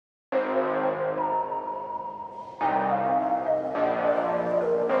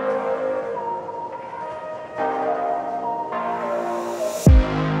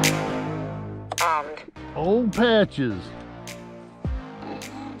patches.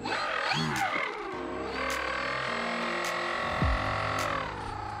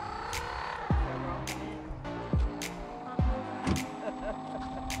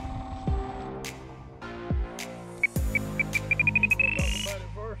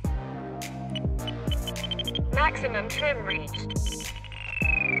 Maximum trim reached.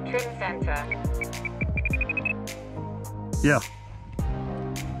 Trim center. Yeah.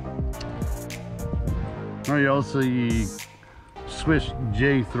 All right, y'all see Swiss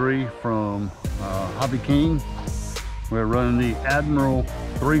J3 from hobbyking. We're running the Admiral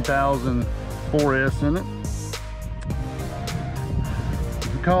 3000 4S in it.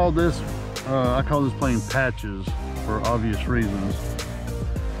 I call this plane patches for obvious reasons.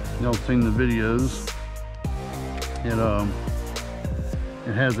 Y'all seen the videos.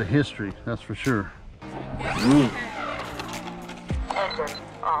 It has a history, that's for sure. Engine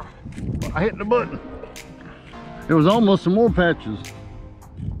off. I hit the button. There was almost some more patches.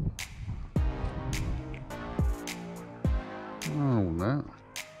 Oh, that.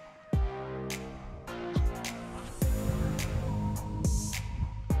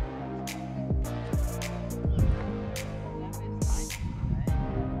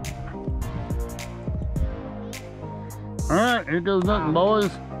 All right, here goes nothing,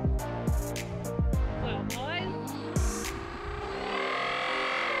 boys.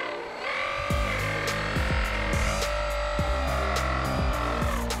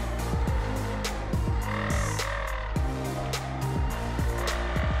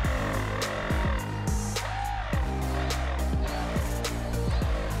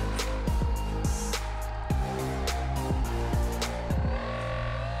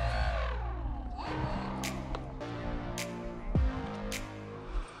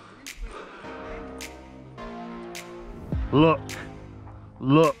 Look,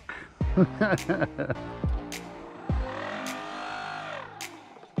 look.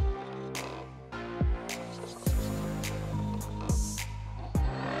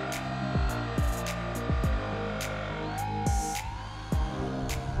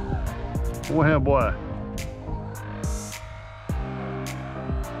 Boy, boy.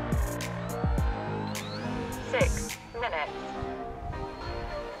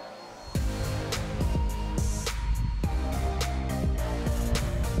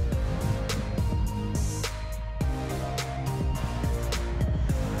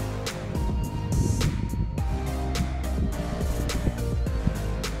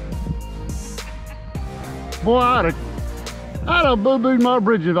 Boy, I'd have boo-booed my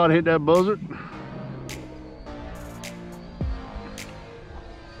bridge if I'd hit that buzzard.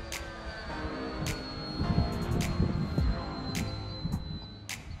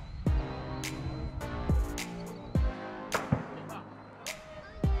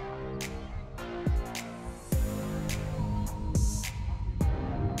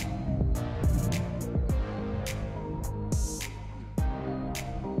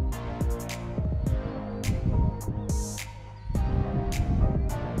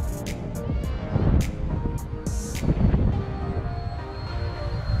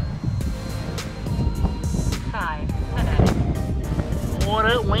 Boy,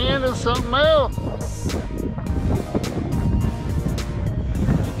 that wind is something else.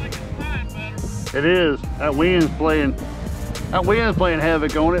 It is. That wind's playing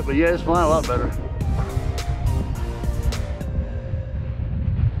havoc on it, but yeah, it's flying a lot better.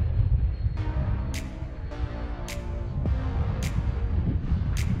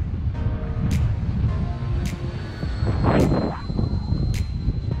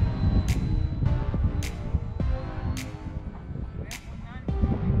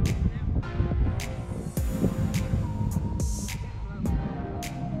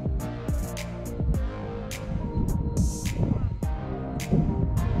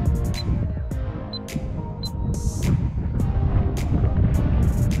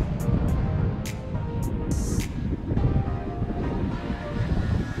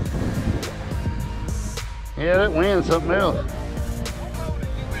 Yeah, that wind's something else.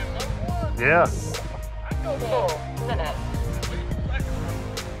 Yeah. 4 minutes.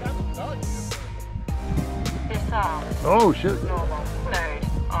 Disarm. Oh, shit. Normal mode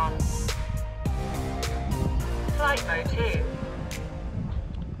on. Flight mode 2.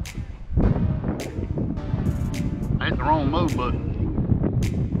 I hit the wrong mode button.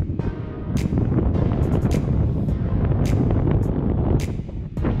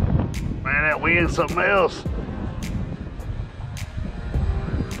 Man, that wind's something else.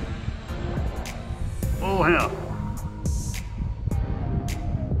 Oh, hell.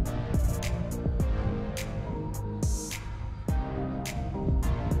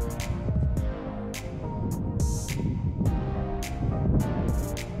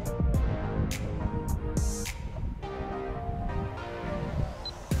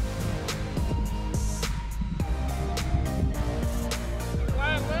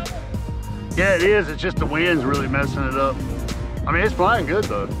 Yeah, it is. It's just the wind's really messing it up. I mean, it's flying good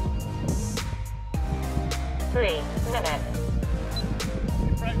though. 3 minutes.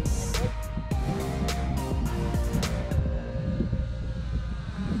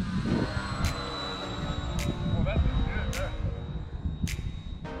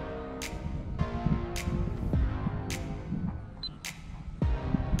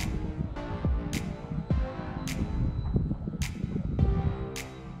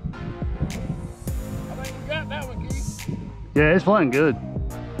 Yeah, it's flying good.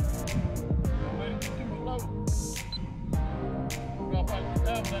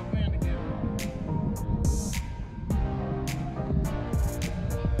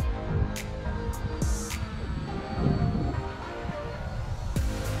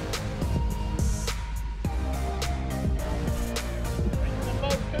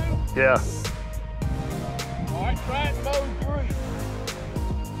 Yeah. All right, try it in mode 3.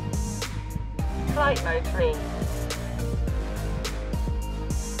 Flight mode 3.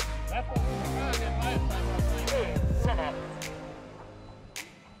 That's what we were trying in last time, I think. 2 minutes.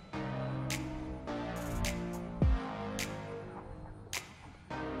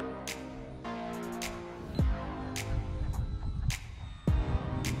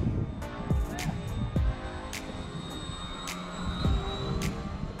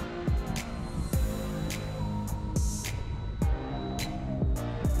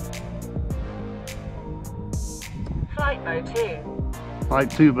 Flight mode 2.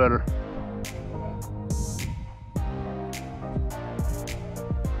 Like 2 better.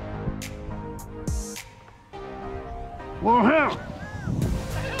 Well, hell.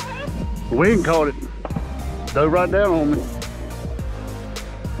 The wind caught it. Dove right down on me.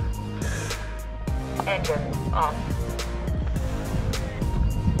 Engine off.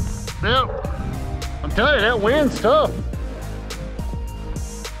 Yep. I'm telling you, that wind's tough.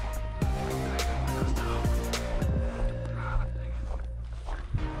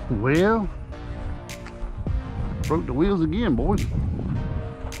 Well, broke the wheels again, boys.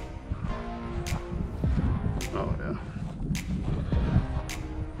 Oh yeah.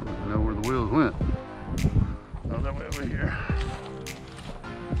 I don't know where the wheels went. Oh, they're way over here.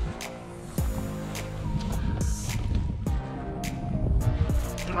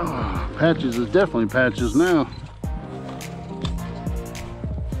 Oh, patches is definitely patches now.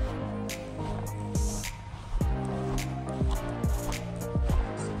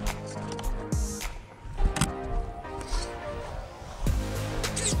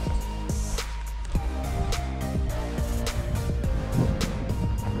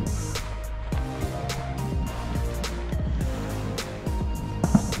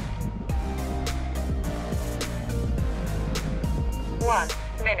 One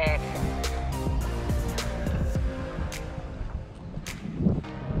minute.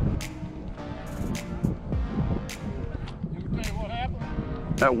 You can tell you what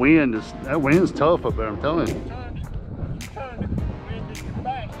happened? That wind's tough up there, I'm telling you. You turned it, wind in your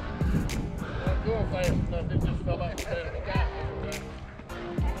back. Not going fast enough, it just fell like the sky.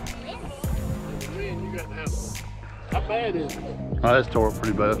 The wind, you got to have. How bad is it? Oh, that's tore up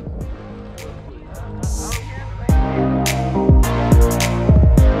pretty bad.